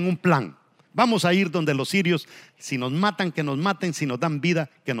ya tienen un plan. Vamos a ir donde los sirios. Si nos matan, que nos maten. Si nos dan vida,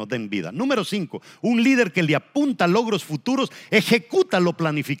 que nos den vida. Número 5, un líder que le apunta logros futuros ejecuta lo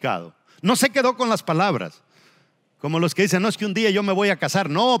planificado. No se quedó con las palabras, como los que dicen, no, es que un día yo me voy a casar.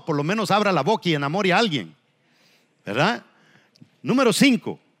 No, por lo menos abra la boca y enamore a alguien, ¿verdad? Número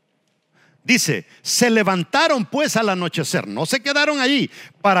 5, dice, se levantaron pues al anochecer. No se quedaron allí,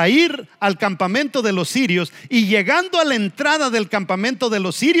 para ir al campamento de los sirios. Y llegando a la entrada del campamento de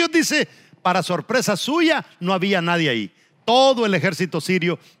los sirios, dice, para sorpresa suya, no había nadie ahí. Todo el ejército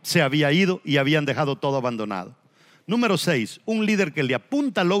sirio se había ido y habían dejado todo abandonado. Número 6, un líder que le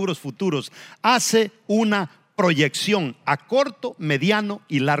apunta logros futuros hace una proyección a corto, mediano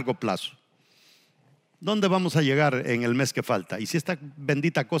y largo plazo. ¿Dónde vamos a llegar en el mes que falta? Y si esta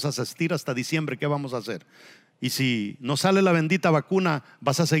bendita cosa se estira hasta diciembre, ¿qué vamos a hacer? Y si no sale la bendita vacuna,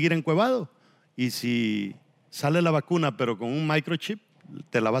 ¿vas a seguir encuevado? Y si sale la vacuna pero con un microchip,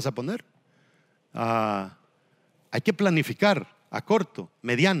 ¿te la vas a poner? Hay que planificar a corto,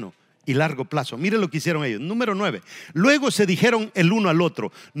 mediano y largo plazo. Mire lo que hicieron ellos. Número 9, luego se dijeron el uno al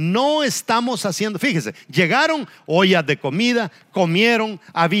otro, no estamos haciendo, fíjese, llegaron ollas de comida, comieron,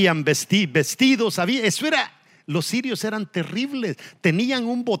 habían vestidos, los sirios eran terribles, tenían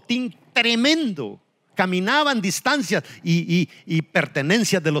un botín tremendo, caminaban distancias y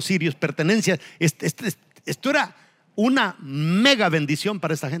pertenencias de los sirios, pertenencias. Esto era una mega bendición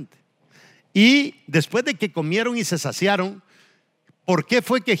para esta gente. Y después de que comieron y se saciaron, ¿por qué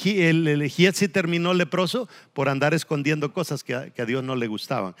fue que el Giezi terminó leproso? Por andar escondiendo cosas que a Dios no le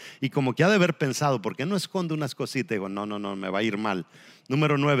gustaban. Y como que ha de haber pensado, ¿por qué no escondo unas cositas? Digo, no, me va a ir mal.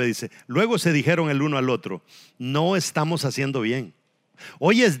 Número 9 dice, luego se dijeron el uno al otro, no estamos haciendo bien.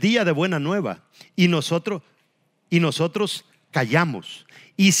 Hoy es día de buena nueva y nosotros callamos.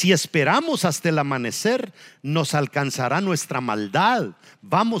 Y si esperamos hasta el amanecer, nos alcanzará nuestra maldad.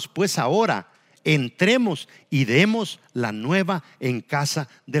 Vamos pues ahora, entremos y demos la nueva en casa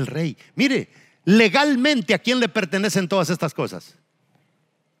del rey. Mire, legalmente, ¿a quién le pertenecen todas estas cosas?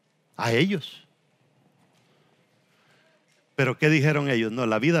 A ellos. Pero ¿qué dijeron ellos? No,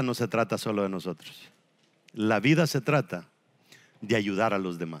 la vida no se trata solo de nosotros. La vida se trata de ayudar a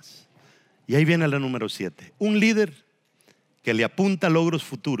los demás. Y ahí viene la número 7. Un líder que le apunta a logros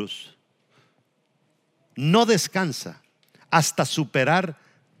futuros no descansa hasta superar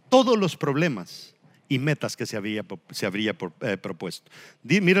todos los problemas y metas que se habría propuesto.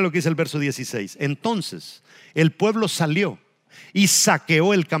 Mira lo que dice el verso 16. Entonces el pueblo salió y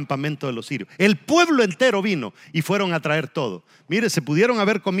saqueó el campamento de los sirios. El pueblo entero vino y fueron a traer todo. Mire, se pudieron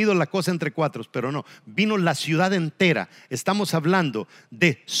haber comido la cosa entre cuatro, pero no, vino la ciudad entera. Estamos hablando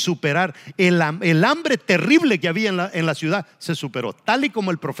de superar el hambre terrible que había en la ciudad. Se superó, tal y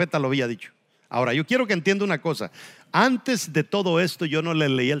como el profeta lo había dicho. Ahora, yo quiero que entienda una cosa. Antes de todo esto, yo no le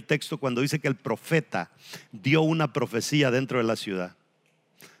leí el texto cuando dice que el profeta dio una profecía dentro de la ciudad.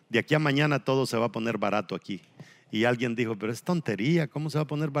 De aquí a mañana todo se va a poner barato aquí. Y alguien dijo, pero es tontería, ¿cómo se va a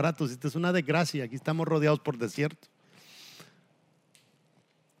poner barato? Si esto es una desgracia, aquí estamos rodeados por desierto.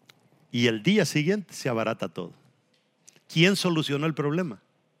 Y el día siguiente se abarata todo. ¿Quién solucionó el problema?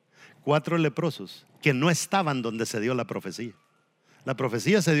 4 leprosos que no estaban donde se dio la profecía. La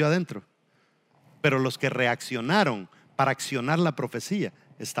profecía se dio adentro, pero los que reaccionaron para accionar la profecía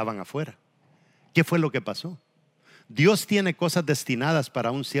estaban afuera. ¿Qué fue lo que pasó? Dios tiene cosas destinadas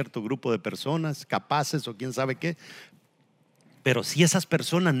para un cierto grupo de personas, capaces o quién sabe qué. Pero si esas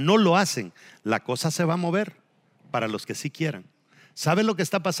personas no lo hacen, la cosa se va a mover para los que sí quieran. ¿Sabe lo que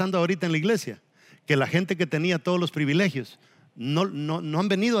está pasando ahorita en la iglesia? Que la gente que tenía todos los privilegios no han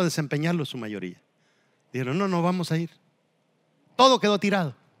venido a desempeñarlo su mayoría. Dijeron, no vamos a ir. Todo quedó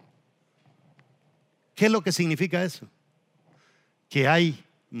tirado. ¿Qué es lo que significa eso? Que hay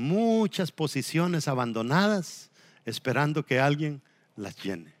muchas posiciones abandonadas esperando que alguien las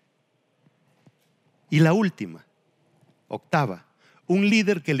llene. Y la última, 8, un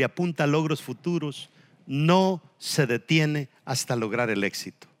líder que le apunta a logros futuros no se detiene hasta lograr el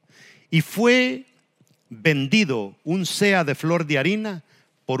éxito. Y fue vendido un seah de flor de harina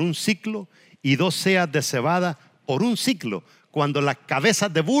por un siclo y 2 seas de cebada por un siclo, cuando las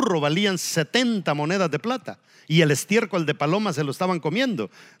cabezas de burro valían 70 monedas de plata y el estiércol de paloma se lo estaban comiendo.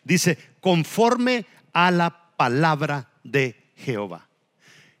 Dice, conforme a la palabra de Jehová.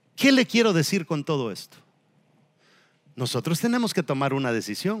 ¿Qué le quiero decir con todo esto? Nosotros tenemos que tomar una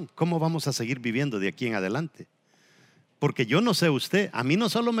decisión. ¿Cómo vamos a seguir viviendo de aquí en adelante? Porque yo no sé usted, a mí no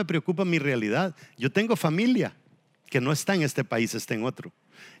solo me preocupa mi realidad. Yo tengo familia que no está en este país, está en otro.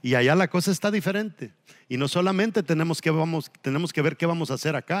 Y allá la cosa está diferente. Y no solamente tenemos que ver qué vamos a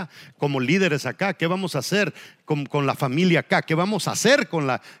hacer acá, como líderes acá, qué vamos a hacer con la familia acá, qué vamos a hacer con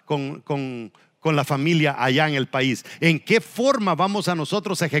la familia allá en el país. ¿En qué forma vamos a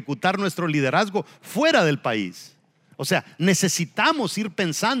nosotros a ejecutar nuestro liderazgo fuera del país? O sea, necesitamos ir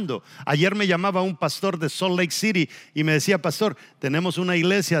pensando. Ayer me llamaba un pastor de Salt Lake City y me decía, pastor, tenemos una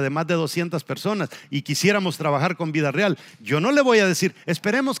iglesia de más de 200 personas y quisiéramos trabajar con vida real. Yo no le voy a decir,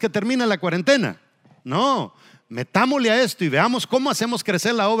 esperemos que termine la cuarentena. No, metámosle a esto y veamos cómo hacemos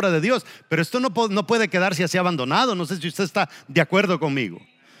crecer la obra de Dios. Pero esto no puede quedarse así abandonado. No sé si usted está de acuerdo conmigo.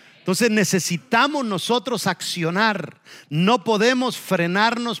 Entonces necesitamos nosotros accionar. No podemos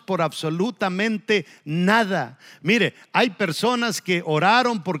frenarnos por absolutamente nada. Mire, hay personas que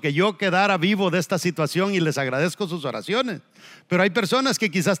oraron porque yo quedara vivo de esta situación y les agradezco sus oraciones. Pero hay personas que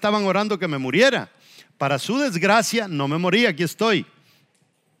quizás estaban orando que me muriera. Para su desgracia no me morí, aquí estoy.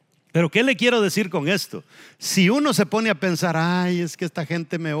 Pero ¿qué le quiero decir con esto? Si uno se pone a pensar, ay, es que esta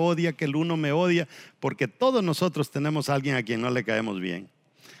gente me odia, que el uno me odia, porque todos nosotros tenemos a alguien a quien no le caemos bien.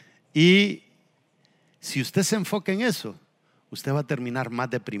 Y si usted se enfoca en eso, usted va a terminar más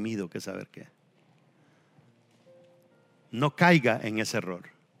deprimido que saber qué. No caiga en ese error.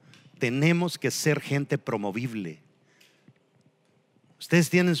 Tenemos que ser gente promovible. Ustedes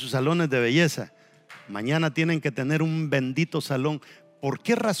tienen sus salones de belleza. Mañana tienen que tener un bendito salón. ¿Por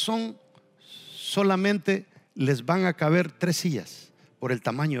qué razón solamente les van a caber 3 sillas por el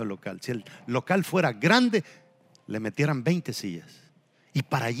tamaño del local. Si el local fuera grande, le metieran 20 sillas. Y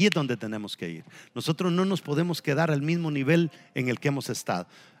para allí es donde tenemos que ir. Nosotros no nos podemos quedar al mismo nivel en el que hemos estado.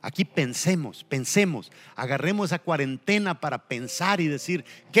 Aquí pensemos, agarremos esa cuarentena para pensar y decir: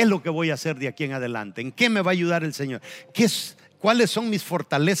 ¿qué es lo que voy a hacer de aquí en adelante? ¿En qué me va a ayudar el Señor? ¿Cuáles son mis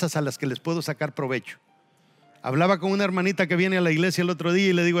fortalezas a las que les puedo sacar provecho? Hablaba con una hermanita que viene a la iglesia el otro día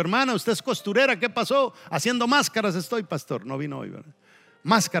y le digo: hermana, usted es costurera, ¿qué pasó? Haciendo máscaras estoy, pastor. No vino hoy, ¿verdad?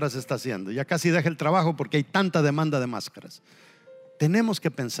 Máscaras está haciendo. Ya casi deja el trabajo porque hay tanta demanda de máscaras. Tenemos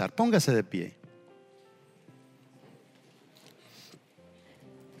que pensar. Póngase de pie.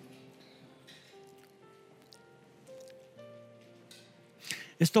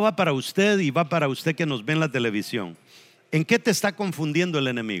 Esto va para usted y va para usted que nos ve en la televisión. ¿En qué te está confundiendo el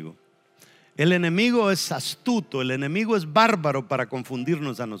enemigo? El enemigo es astuto, el enemigo es bárbaro para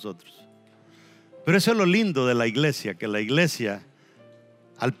confundirnos a nosotros. Pero eso es lo lindo de la iglesia, que la iglesia,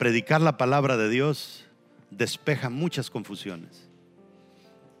 al predicar la palabra de Dios, despeja muchas confusiones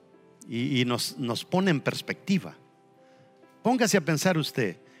y nos pone en perspectiva. Póngase a pensar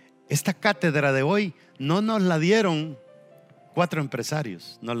usted, esta cátedra de hoy no nos la dieron 4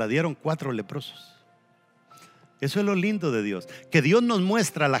 empresarios, nos la dieron 4 leprosos. Eso es lo lindo de Dios, que Dios nos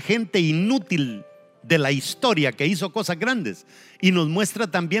muestra a la gente inútil de la historia que hizo cosas grandes, y nos muestra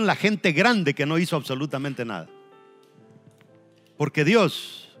también la gente grande que no hizo absolutamente nada. Porque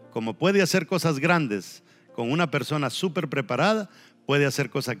Dios, como puede hacer cosas grandes con una persona súper preparada, puede hacer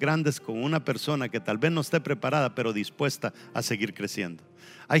cosas grandes con una persona que tal vez no esté preparada, pero dispuesta a seguir creciendo.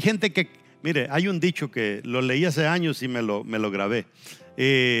 Hay gente que, mire, hay un dicho que lo leí hace años y me lo grabé.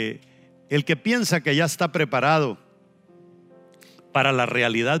 El que piensa que ya está preparado para la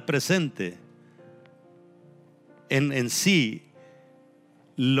realidad presente, en sí,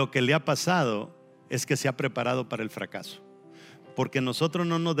 lo que le ha pasado es que se ha preparado para el fracaso. Porque nosotros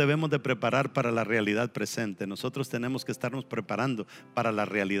no nos debemos de preparar para la realidad presente. Nosotros tenemos que estarnos preparando para la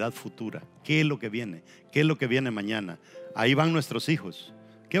realidad futura. ¿Qué es lo que viene? ¿Qué es lo que viene mañana? Ahí van nuestros hijos.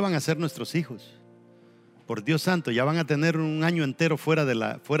 ¿Qué van a hacer nuestros hijos? Por Dios santo, ya van a tener un año entero fuera de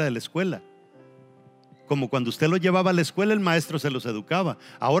la escuela. Como cuando usted los llevaba a la escuela, el maestro se los educaba.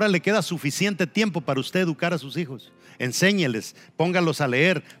 Ahora le queda suficiente tiempo para usted educar a sus hijos. Enséñeles, póngalos a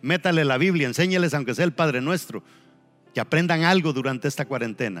leer, métale la Biblia, enséñeles aunque sea el Padre Nuestro, que aprendan algo durante esta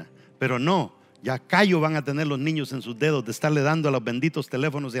cuarentena. Pero no, ya callo van a tener los niños en sus dedos de estarle dando a los benditos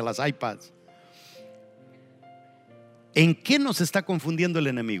teléfonos y a las iPads. ¿En qué nos está confundiendo el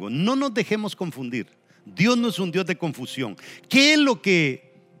enemigo? No nos dejemos confundir. Dios no es un Dios de confusión. ¿Qué es lo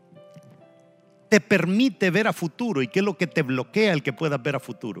que te permite ver a futuro y qué es lo que te bloquea el que puedas ver a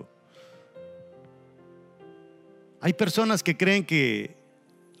futuro? Hay personas que creen que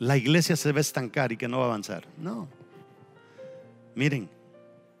la iglesia se va a estancar y que no va a avanzar. No. Miren,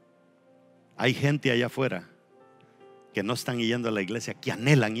 hay gente allá afuera que no están yendo a la iglesia, que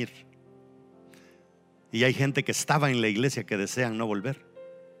anhelan ir. Y hay gente que estaba en la iglesia que desean no volver.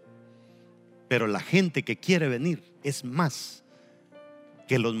 Pero la gente que quiere venir es más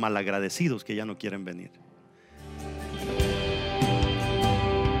que los malagradecidos que ya no quieren venir.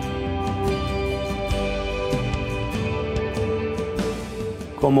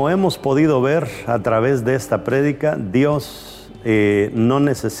 Como hemos podido ver a través de esta prédica, Dios no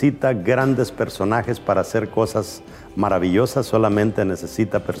necesita grandes personajes para hacer cosas maravillosas, solamente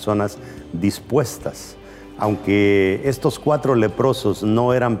necesita personas dispuestas. Aunque estos 4 leprosos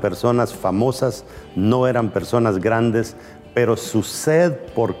no eran personas famosas, no eran personas grandes, pero su sed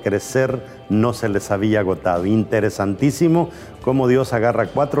por crecer no se les había agotado. Interesantísimo cómo Dios agarra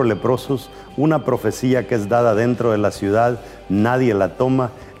 4 leprosos, una profecía que es dada dentro de la ciudad, nadie la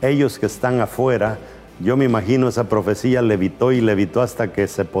toma, ellos que están afuera. Yo me imagino esa profecía levitó y levitó hasta que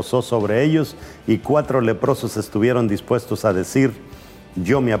se posó sobre ellos, y 4 leprosos estuvieron dispuestos a decir: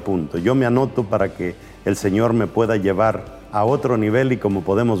 yo me apunto, yo me anoto para que el Señor me pueda llevar a otro nivel. Y como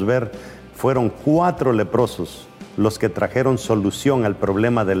podemos ver, fueron 4 leprosos los que trajeron solución al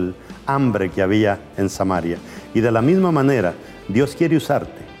problema del hambre que había en Samaria. Y de la misma manera, Dios quiere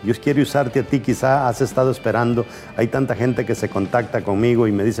usarte. Dios quiere usarte a ti. Quizá has estado esperando. Hay tanta gente que se contacta conmigo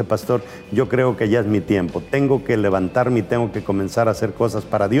y me dice: pastor, yo creo que ya es mi tiempo. Tengo que levantarme y tengo que comenzar a hacer cosas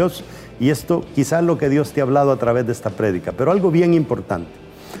para Dios. Y esto quizá es lo que Dios te ha hablado a través de esta prédica. Pero algo bien importante.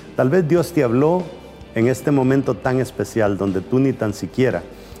 Tal vez Dios te habló en este momento tan especial donde tú ni tan siquiera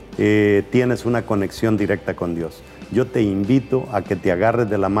tienes una conexión directa con Dios. Yo te invito a que te agarres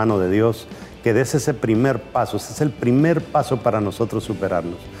de la mano de Dios, que des ese primer paso. Ese es el primer paso para nosotros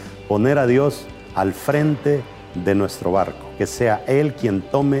superarnos. Poner a Dios al frente de nuestro barco, que sea Él quien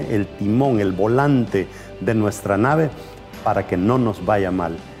tome el timón, el volante de nuestra nave para que no nos vaya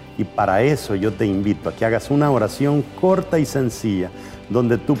mal. Y para eso yo te invito a que hagas una oración corta y sencilla,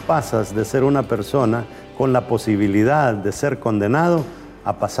 donde tú pasas de ser una persona con la posibilidad de ser condenado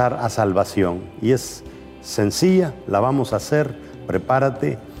a pasar a salvación. Y es sencilla, la vamos a hacer,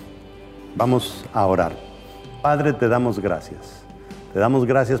 prepárate, vamos a orar. Padre, te damos gracias. Te damos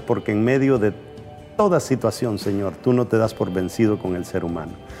gracias porque en medio de toda situación, Señor, tú no te das por vencido con el ser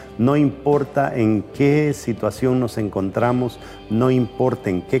humano. No importa en qué situación nos encontramos, no importa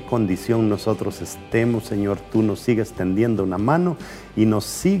en qué condición nosotros estemos, Señor, tú nos sigues tendiendo una mano y nos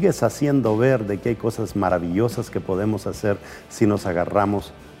sigues haciendo ver de que hay cosas maravillosas que podemos hacer si nos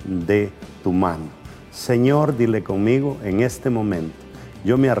agarramos de tu mano. Señor, dile conmigo en este momento,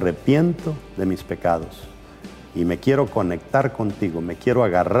 yo me arrepiento de mis pecados y me quiero conectar contigo, me quiero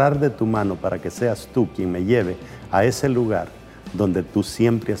agarrar de tu mano para que seas tú quien me lleve a ese lugar donde tú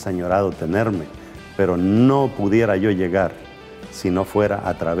siempre has añorado tenerme, pero no pudiera yo llegar si no fuera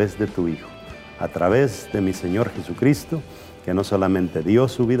a través de tu Hijo, a través de mi Señor Jesucristo, que no solamente dio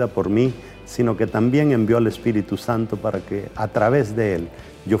su vida por mí, sino que también envió al Espíritu Santo para que a través de Él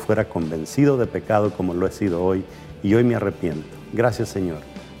yo fuera convencido de pecado como lo he sido hoy, y hoy me arrepiento. Gracias, Señor,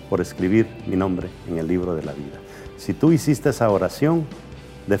 por escribir mi nombre en el libro de la vida. Si tú hiciste esa oración,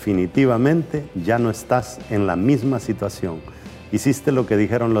 definitivamente ya no estás en la misma situación. Hiciste lo que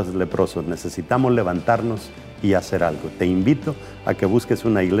dijeron los leprosos, necesitamos levantarnos y hacer algo. Te invito a que busques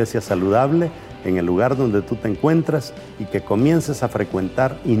una iglesia saludable en el lugar donde tú te encuentras y que comiences a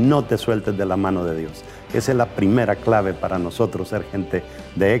frecuentar y no te sueltes de la mano de Dios. Esa es la primera clave para nosotros ser gente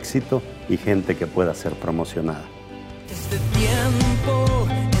de éxito y gente que pueda ser promocionada. Este tiempo